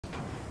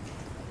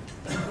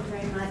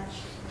very much.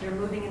 We're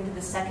moving into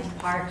the second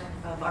part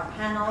of our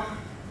panel.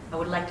 I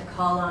would like to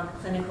call on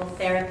clinical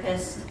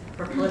therapist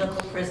for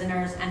political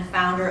prisoners and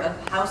founder of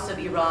House of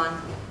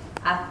Iran,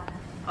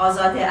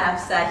 Azadeh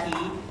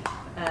FSAHI,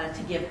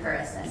 to give her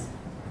assessment.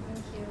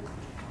 Thank you.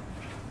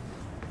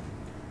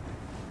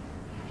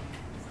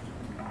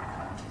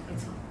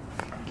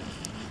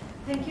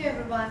 Thank you,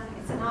 everyone.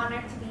 It's an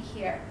honor to be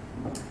here.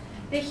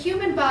 The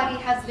human body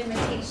has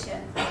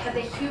limitations, but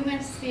the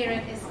human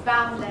spirit is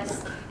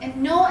boundless,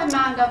 and no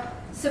amount of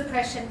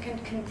suppression can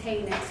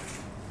contain it.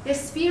 The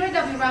spirit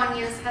of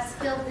Iranians has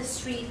filled the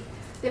street,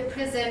 the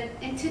prison,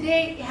 and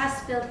today it has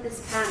filled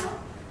this panel.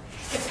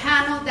 A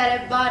panel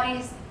that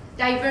embodies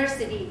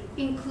diversity,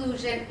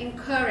 inclusion, and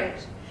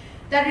courage,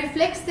 that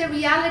reflects the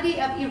reality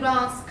of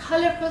Iran's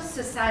colorful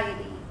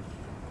society.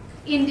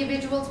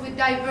 Individuals with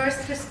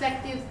diverse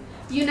perspectives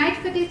unite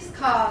for this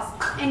cause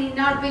and in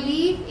our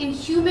belief in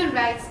human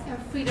rights and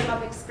freedom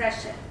of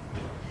expression.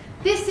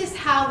 This is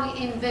how we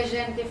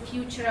envision the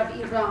future of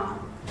Iran,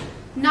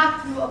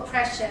 not through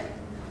oppression,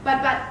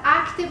 but by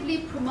actively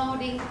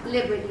promoting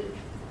liberty,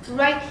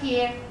 right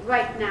here,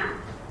 right now.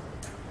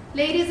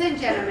 Ladies and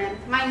gentlemen,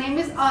 my name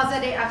is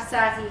Azadeh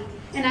FSAHI,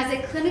 and as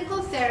a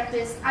clinical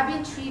therapist, I've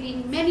been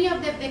treating many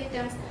of the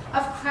victims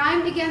of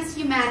crime against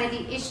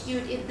humanity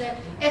issued in the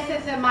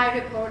FSAHI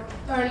report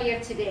earlier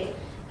today.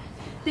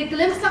 The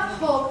glimpse of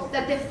hope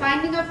that the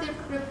finding of the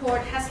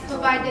report has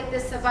provided the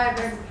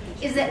survivors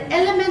is an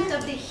element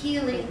of the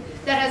healing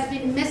that has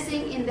been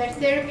missing in their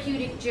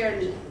therapeutic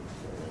journey.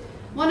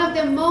 One of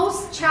the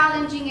most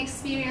challenging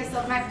experiences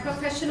of my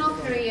professional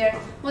career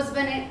was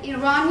when an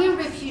Iranian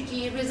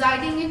refugee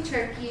residing in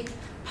Turkey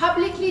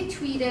publicly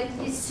tweeted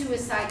his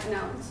suicide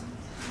note.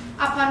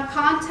 Upon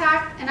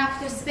contact and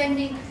after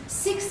spending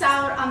 6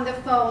 hours on the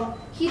phone,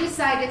 he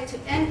decided to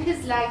end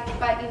his life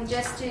by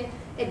ingesting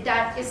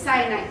a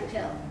cyanide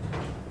pill.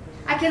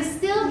 I can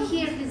still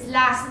hear his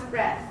last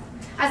breath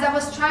as I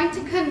was trying to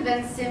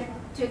convince him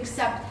to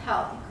accept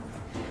help.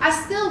 I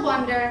still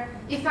wonder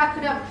if I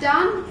could have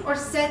done or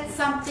said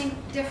something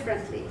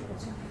differently.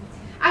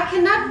 I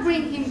cannot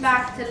bring him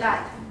back to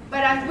life,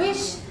 but I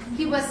wish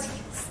he was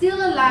still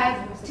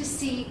alive to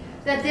see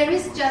that there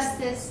is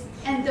justice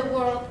and the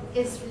world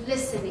is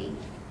listening.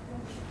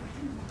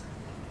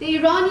 The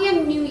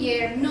Iranian New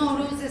Year,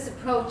 Nowruz, is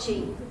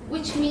approaching,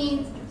 which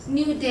means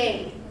new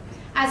day,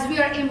 as we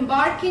are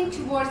embarking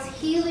towards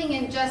healing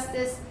and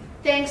justice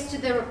thanks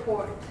to the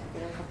report.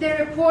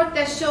 The report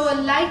that shows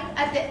a light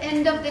at the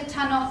end of the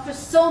tunnel for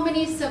so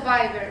many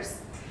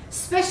survivors,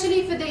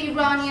 especially for the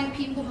Iranian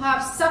people who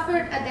have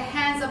suffered at the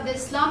hands of the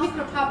Islamic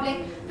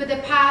Republic for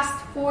the past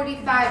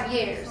 45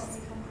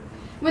 years.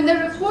 When the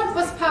report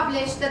was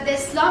published that the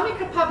Islamic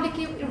Republic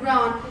of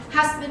Iran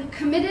has been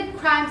committed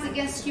crimes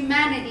against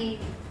humanity,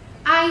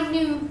 I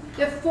knew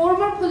the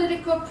former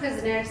political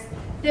prisoners,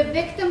 the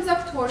victims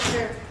of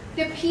torture,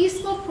 the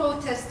peaceful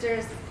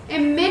protesters,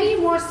 and many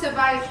more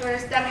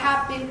survivors that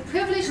have been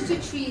privileged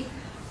to treat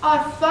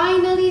are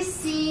finally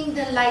seeing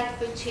the light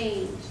for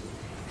change,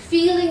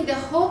 feeling the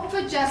hope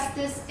for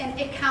justice and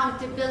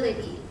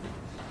accountability.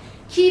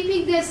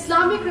 Keeping the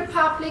Islamic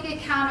Republic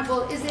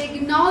accountable is an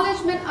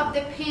acknowledgement of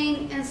the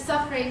pain and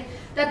suffering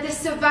that the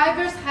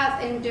survivors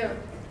have endured.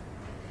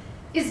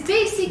 It's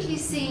basically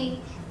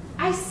saying,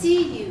 I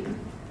see you,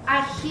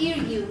 I hear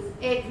you,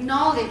 I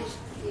acknowledge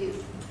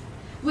you.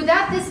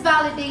 Without this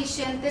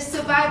validation, the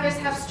survivors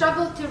have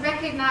struggled to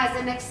recognize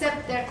and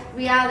accept their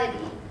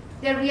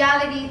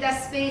reality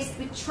that's faced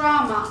with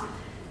trauma,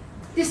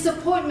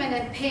 disappointment,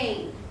 and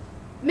pain.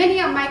 Many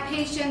of my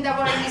patients that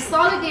were in a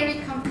solitary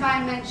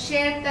confinement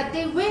shared that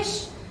they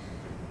wish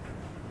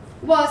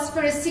was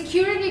for a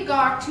security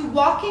guard to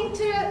walk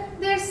into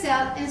their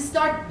cell and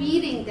start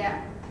beating them,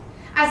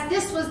 as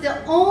this was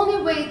the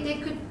only way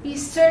they could be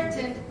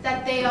certain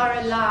that they are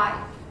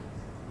alive.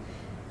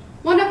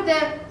 One of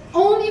the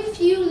only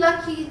few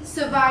lucky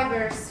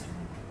survivors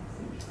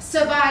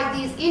survived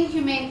these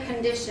inhumane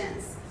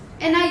conditions.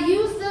 And I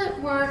use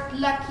the word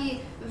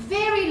lucky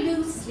very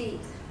loosely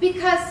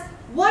because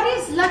what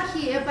is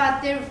lucky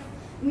about their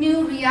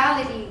new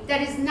reality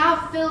that is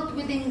now filled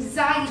with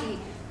anxiety,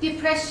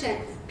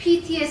 depression,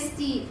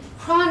 PTSD,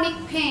 chronic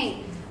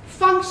pain,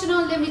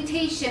 functional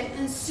limitation,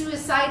 and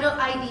suicidal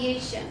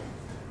ideation?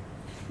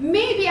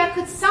 Maybe I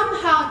could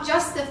somehow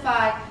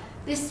justify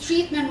this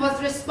treatment was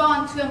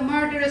response to a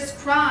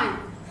murderous crime.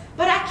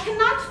 But I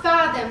cannot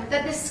fathom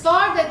that the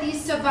scar that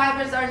these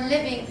survivors are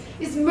living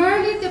is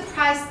merely the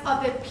price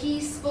of a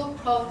peaceful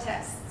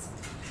protest.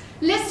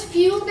 Let's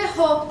fuel the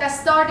hope that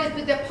started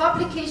with the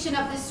publication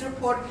of this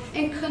report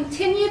and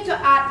continue to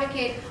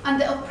advocate on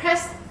the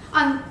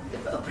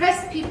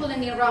oppressed people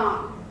in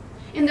Iran.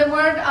 In the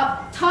word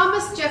of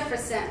Thomas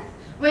Jefferson,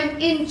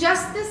 when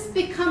injustice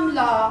becomes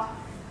law,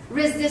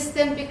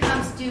 resistance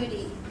becomes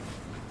duty.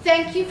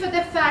 Thank you for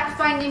the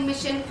fact-finding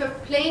mission for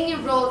playing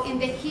a role in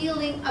the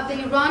healing of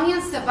the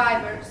Iranian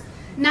survivors.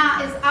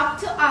 Now it's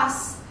up to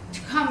us to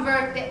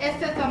convert the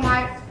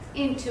FSAHI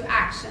into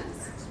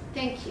actions.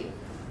 Thank you.